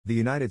The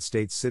United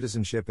States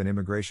Citizenship and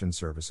Immigration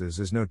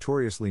Services is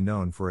notoriously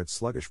known for its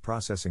sluggish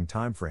processing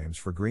timeframes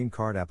for green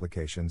card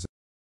applications,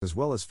 as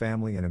well as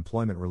family and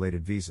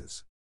employment-related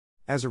visas.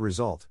 As a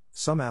result,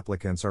 some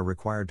applicants are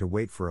required to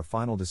wait for a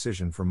final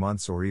decision for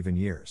months or even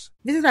years.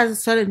 Visit our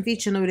Swat&Vee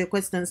channel with your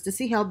questions to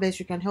see how best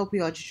we can help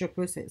you out with your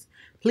process.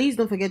 Please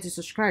don't forget to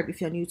subscribe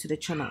if you're new to the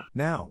channel.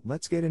 Now,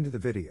 let's get into the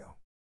video.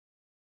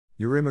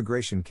 Your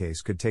immigration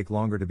case could take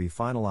longer to be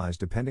finalized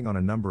depending on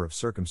a number of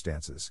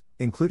circumstances,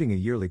 including a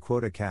yearly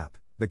quota cap,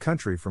 the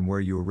country from where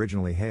you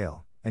originally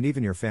hail, and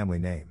even your family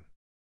name.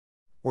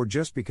 Or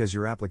just because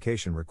your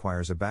application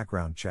requires a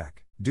background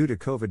check. Due to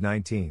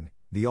COVID-19,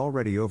 the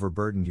already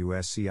overburdened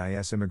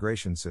USCIS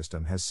immigration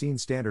system has seen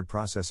standard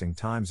processing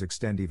times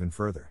extend even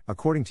further.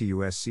 According to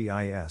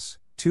USCIS,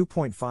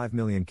 2.5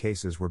 million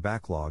cases were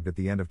backlogged at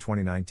the end of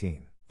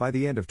 2019. By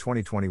the end of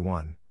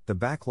 2021, the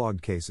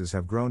backlogged cases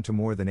have grown to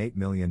more than 8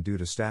 million due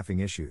to staffing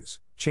issues,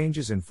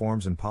 changes in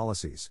forms and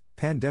policies,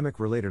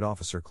 pandemic-related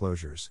officer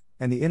closures,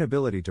 and the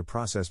inability to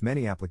process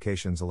many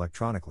applications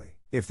electronically.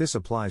 If this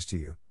applies to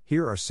you,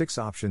 here are 6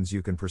 options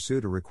you can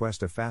pursue to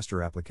request a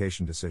faster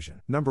application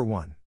decision. Number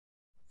 1.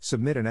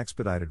 Submit an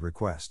expedited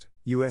request.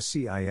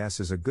 USCIS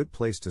is a good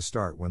place to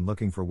start when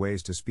looking for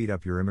ways to speed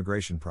up your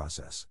immigration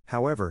process.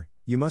 However,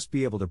 you must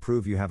be able to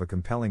prove you have a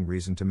compelling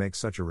reason to make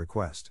such a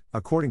request.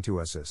 According to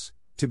USCIS,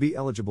 to be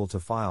eligible to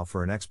file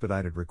for an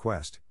expedited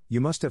request,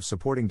 you must have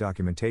supporting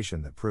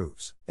documentation that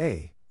proves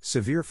a.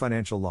 Severe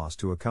financial loss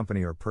to a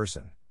company or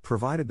person,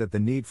 provided that the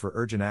need for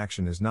urgent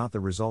action is not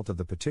the result of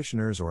the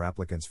petitioner's or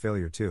applicant's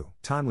failure to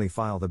timely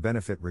file the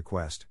benefit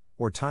request,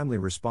 or timely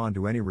respond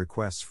to any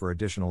requests for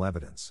additional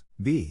evidence.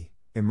 B.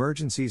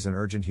 Emergencies and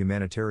urgent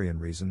humanitarian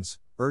reasons.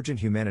 Urgent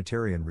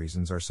humanitarian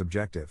reasons are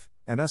subjective,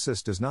 and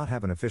USCIS does not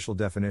have an official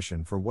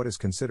definition for what is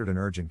considered an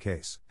urgent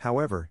case.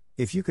 However,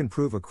 if you can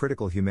prove a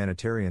critical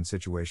humanitarian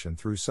situation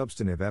through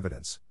substantive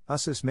evidence,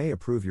 USCIS may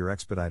approve your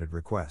expedited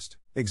request.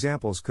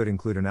 Examples could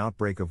include an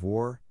outbreak of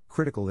war,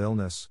 critical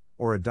illness,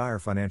 or a dire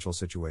financial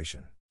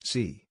situation.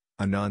 C.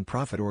 A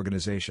non-profit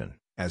organization,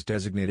 as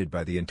designated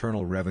by the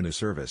Internal Revenue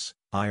Service,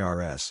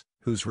 IRS,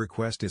 whose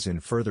request is in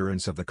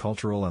furtherance of the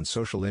cultural and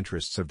social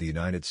interests of the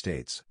United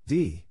States.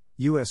 D.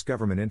 U.S.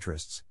 government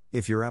interests.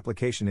 If your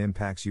application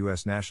impacts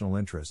U.S. national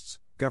interests,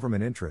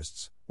 government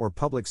interests, or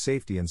public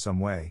safety in some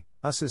way,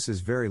 USCIS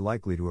is very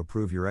likely to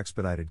approve your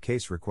expedited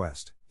case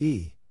request.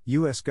 E.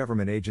 U.S.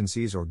 government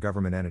agencies or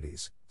government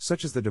entities,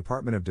 such as the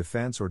Department of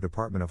Defense or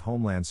Department of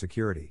Homeland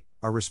Security,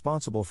 are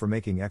responsible for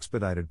making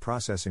expedited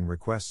processing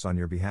requests on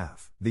your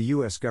behalf. The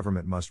U.S.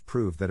 government must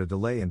prove that a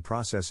delay in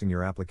processing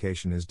your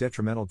application is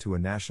detrimental to a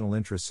national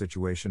interest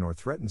situation or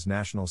threatens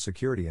national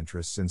security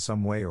interests in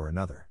some way or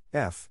another.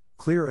 F.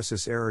 Clear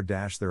USCIS error.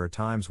 There are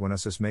times when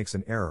USCIS makes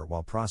an error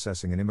while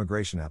processing an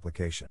immigration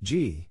application.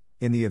 G.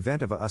 In the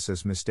event of a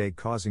USCIS mistake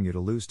causing you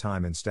to lose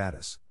time in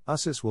status,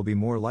 USCIS will be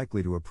more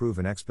likely to approve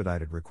an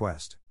expedited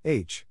request.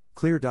 H.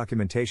 Clear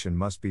documentation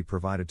must be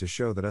provided to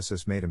show that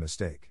USCIS made a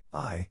mistake.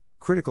 I.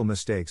 Critical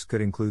mistakes could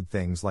include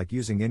things like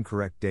using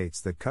incorrect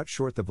dates that cut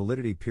short the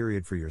validity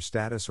period for your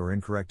status or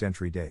incorrect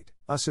entry date.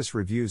 USCIS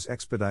reviews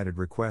expedited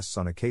requests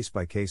on a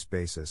case-by-case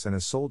basis and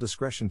has sole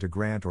discretion to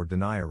grant or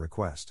deny a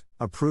request.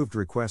 Approved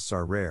requests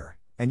are rare,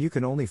 and you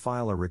can only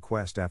file a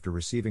request after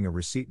receiving a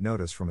receipt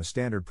notice from a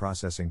standard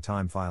processing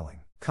time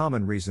filing.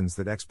 Common reasons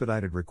that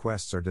expedited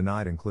requests are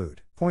denied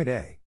include: Point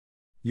A.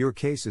 Your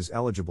case is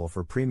eligible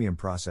for premium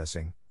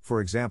processing,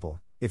 for example,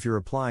 if you're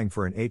applying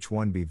for an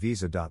H-1B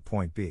visa.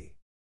 Point B.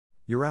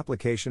 Your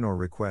application or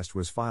request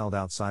was filed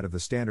outside of the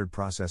standard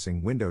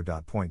processing window.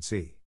 Point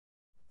C.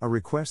 A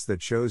request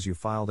that shows you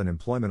filed an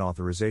employment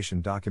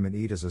authorization document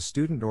either as a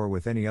student or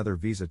with any other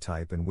visa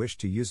type and wish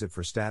to use it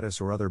for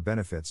status or other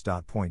benefits.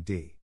 Point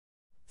D.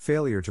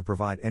 Failure to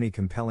provide any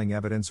compelling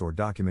evidence or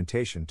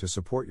documentation to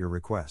support your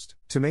request.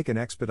 To make an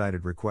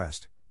expedited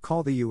request,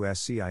 call the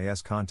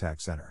USCIS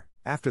Contact Center.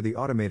 After the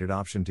automated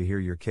option to hear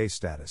your case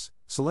status,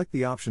 select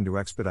the option to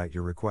expedite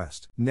your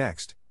request.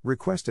 Next,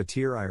 request a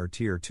Tier I or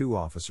Tier II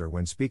officer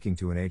when speaking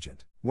to an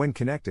agent. When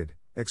connected,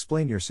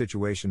 explain your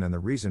situation and the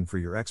reason for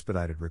your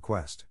expedited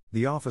request.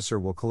 The officer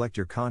will collect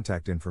your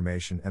contact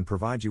information and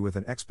provide you with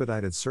an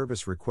expedited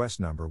service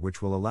request number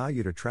which will allow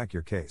you to track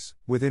your case.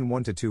 Within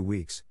 1 to 2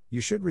 weeks, you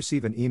should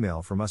receive an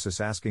email from USCIS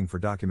asking for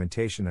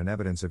documentation and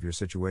evidence of your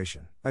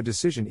situation. A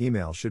decision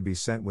email should be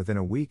sent within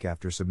a week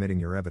after submitting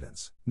your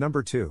evidence.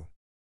 Number 2.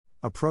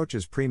 Approach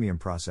is premium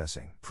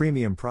processing.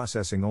 Premium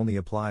processing only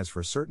applies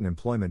for certain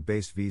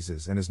employment-based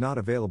visas and is not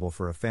available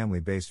for a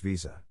family-based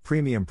visa.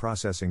 Premium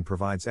processing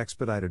provides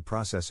expedited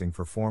processing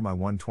for Form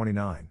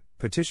I-129,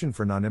 Petition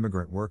for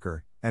Non-Immigrant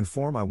Worker, and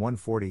Form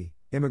I-140,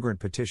 Immigrant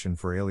Petition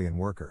for Alien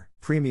Worker.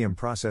 Premium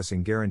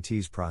processing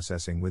guarantees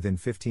processing within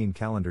 15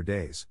 calendar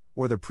days,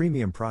 or the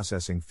premium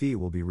processing fee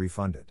will be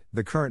refunded.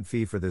 The current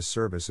fee for this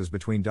service is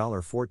between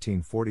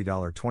 $1440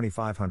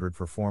 $2,500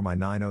 for Form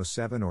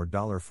I-907 or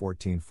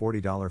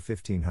 $1440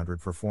 $1,500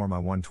 for Form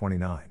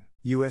I-129.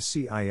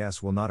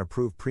 USCIS will not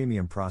approve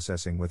premium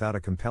processing without a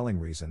compelling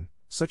reason,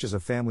 such as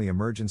a family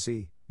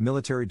emergency,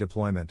 military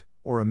deployment,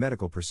 or a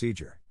medical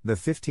procedure. The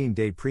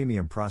 15-day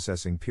premium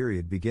processing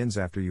period begins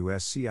after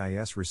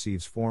USCIS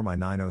receives Form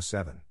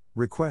I-907,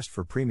 Request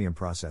for Premium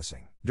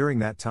Processing. During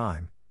that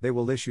time, they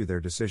will issue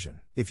their decision.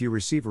 If you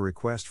receive a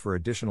request for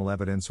additional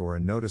evidence or a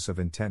notice of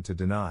intent to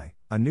deny,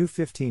 a new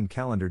 15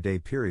 calendar day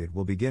period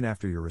will begin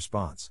after your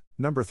response.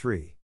 Number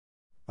 3.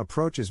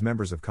 Approaches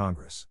members of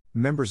Congress.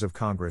 Members of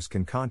Congress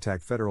can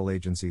contact federal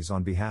agencies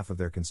on behalf of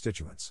their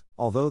constituents.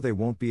 Although they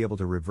won't be able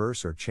to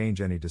reverse or change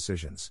any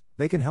decisions,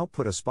 they can help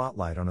put a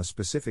spotlight on a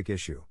specific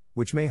issue,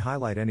 which may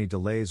highlight any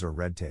delays or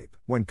red tape.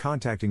 When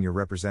contacting your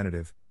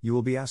representative, you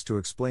will be asked to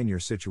explain your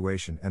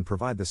situation and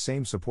provide the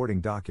same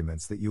supporting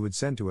documents that you would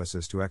send to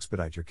USCIS to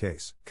expedite your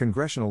case.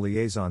 Congressional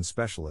liaison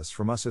specialists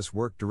from USCIS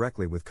work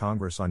directly with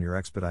Congress on your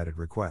expedited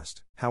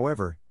request.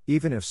 However,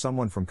 even if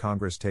someone from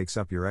Congress takes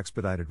up your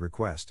expedited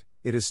request,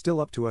 it is still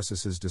up to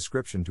USCIS's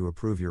discretion to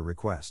approve your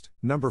request.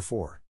 Number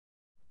 4.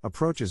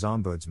 Approaches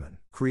Ombudsman.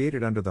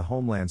 Created under the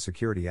Homeland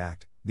Security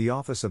Act, the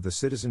Office of the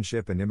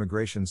Citizenship and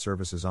Immigration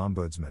Services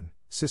Ombudsman,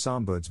 CIS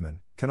Ombudsman,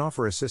 can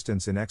offer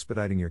assistance in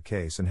expediting your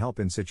case and help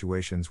in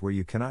situations where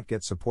you cannot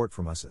get support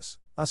from USCIS.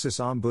 USCIS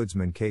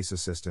Ombudsman case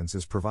assistance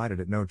is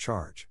provided at no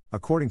charge.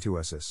 According to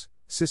USCIS,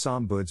 CIS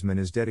Ombudsman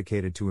is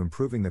dedicated to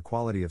improving the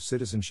quality of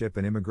citizenship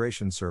and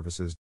immigration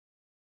services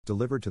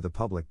delivered to the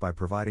public by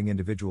providing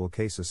individual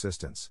case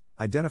assistance,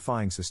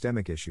 identifying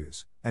systemic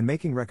issues, and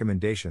making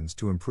recommendations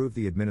to improve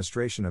the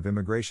administration of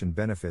immigration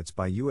benefits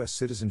by U.S.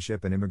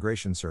 Citizenship and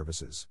Immigration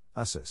Services,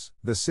 USCIS.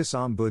 The CIS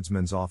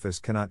Ombudsman's office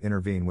cannot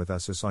intervene with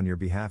USCIS on your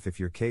behalf if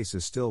your case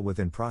is still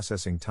within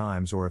processing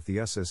times or if the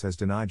USCIS has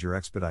denied your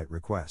expedite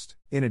request.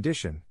 In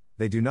addition,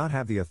 they do not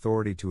have the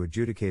authority to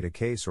adjudicate a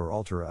case or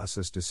alter a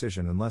USCIS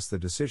decision unless the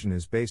decision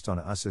is based on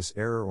a USCIS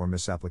error or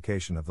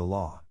misapplication of the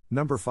law.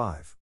 Number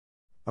 5.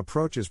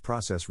 Approaches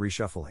process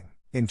reshuffling.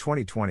 In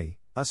 2020,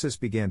 USCIS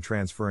began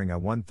transferring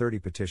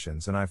I-130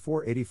 petitions and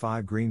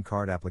I-485 green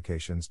card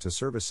applications to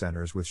service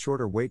centers with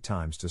shorter wait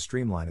times to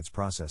streamline its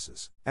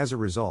processes. As a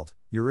result,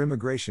 your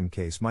immigration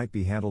case might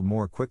be handled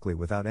more quickly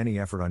without any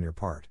effort on your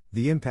part.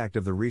 The impact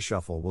of the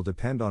reshuffle will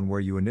depend on where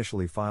you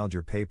initially filed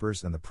your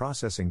papers and the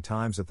processing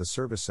times at the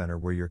service center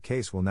where your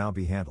case will now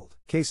be handled.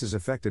 Cases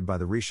affected by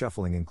the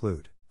reshuffling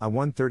include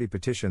I-130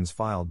 petitions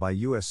filed by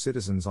U.S.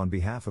 citizens on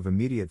behalf of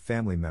immediate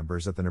family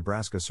members at the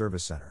Nebraska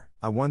Service Center.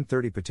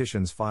 I-130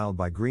 petitions filed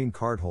by green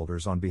card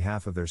holders on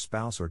behalf of their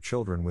spouse or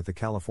children with the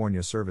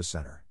California Service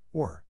Center.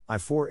 Or,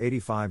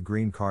 I-485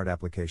 green card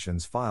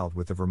applications filed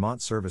with the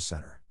Vermont Service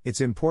Center. It's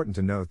important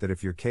to note that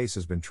if your case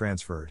has been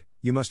transferred,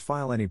 you must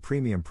file any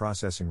premium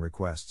processing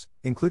requests,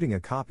 including a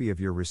copy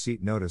of your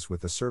receipt notice with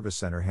the service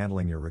center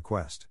handling your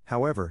request.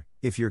 However,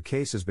 if your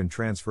case has been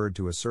transferred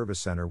to a service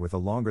center with a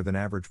longer than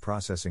average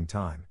processing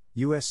time,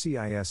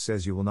 USCIS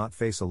says you will not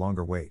face a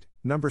longer wait.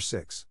 Number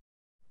 6.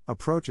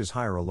 Approaches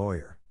hire a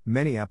lawyer.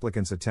 Many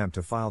applicants attempt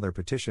to file their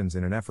petitions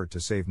in an effort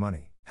to save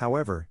money.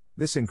 However,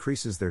 this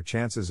increases their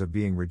chances of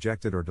being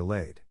rejected or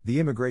delayed. The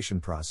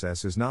immigration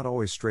process is not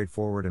always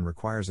straightforward and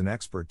requires an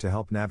expert to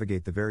help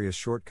navigate the various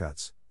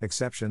shortcuts,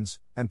 exceptions,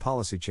 and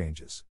policy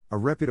changes. A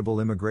reputable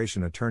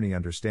immigration attorney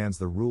understands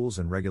the rules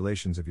and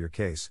regulations of your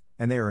case,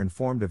 and they are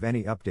informed of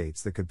any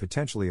updates that could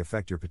potentially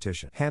affect your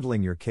petition.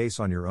 Handling your case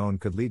on your own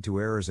could lead to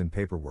errors in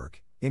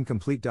paperwork,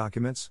 incomplete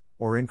documents,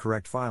 or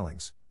incorrect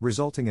filings,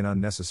 resulting in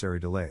unnecessary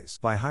delays.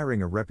 By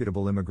hiring a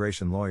reputable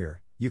immigration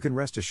lawyer, you can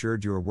rest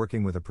assured you are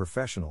working with a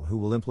professional who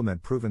will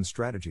implement proven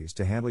strategies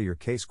to handle your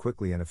case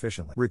quickly and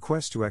efficiently.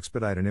 Requests to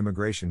expedite an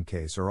immigration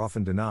case are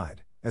often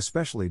denied,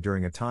 especially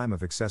during a time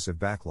of excessive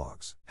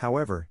backlogs.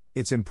 However,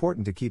 it's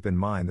important to keep in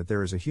mind that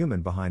there is a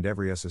human behind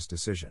every USCIS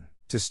decision.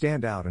 To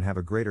stand out and have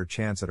a greater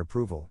chance at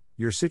approval,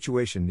 your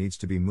situation needs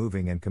to be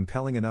moving and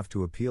compelling enough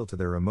to appeal to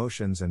their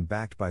emotions and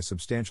backed by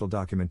substantial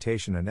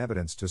documentation and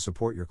evidence to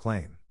support your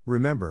claim.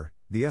 Remember,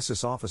 the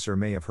USCIS officer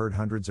may have heard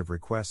hundreds of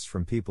requests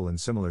from people in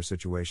similar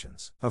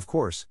situations. Of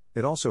course,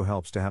 it also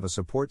helps to have a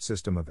support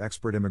system of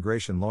expert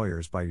immigration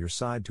lawyers by your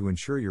side to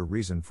ensure your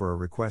reason for a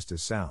request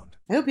is sound.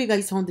 I hope you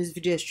guys found this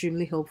video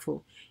extremely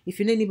helpful. If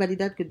you know anybody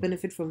that could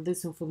benefit from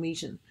this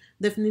information,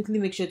 definitely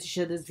make sure to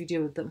share this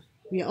video with them.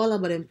 We are all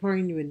about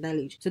empowering you with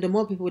knowledge. So the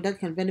more people that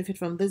can benefit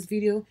from this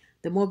video,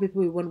 the more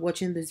people we want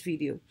watching this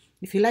video.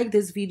 If you like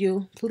this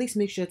video, please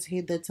make sure to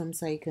hit that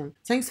thumbs icon.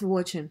 Thanks for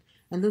watching.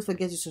 And don't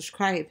forget to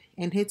subscribe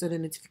and hit on the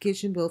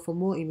notification bell for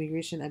more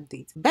immigration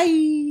updates.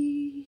 Bye!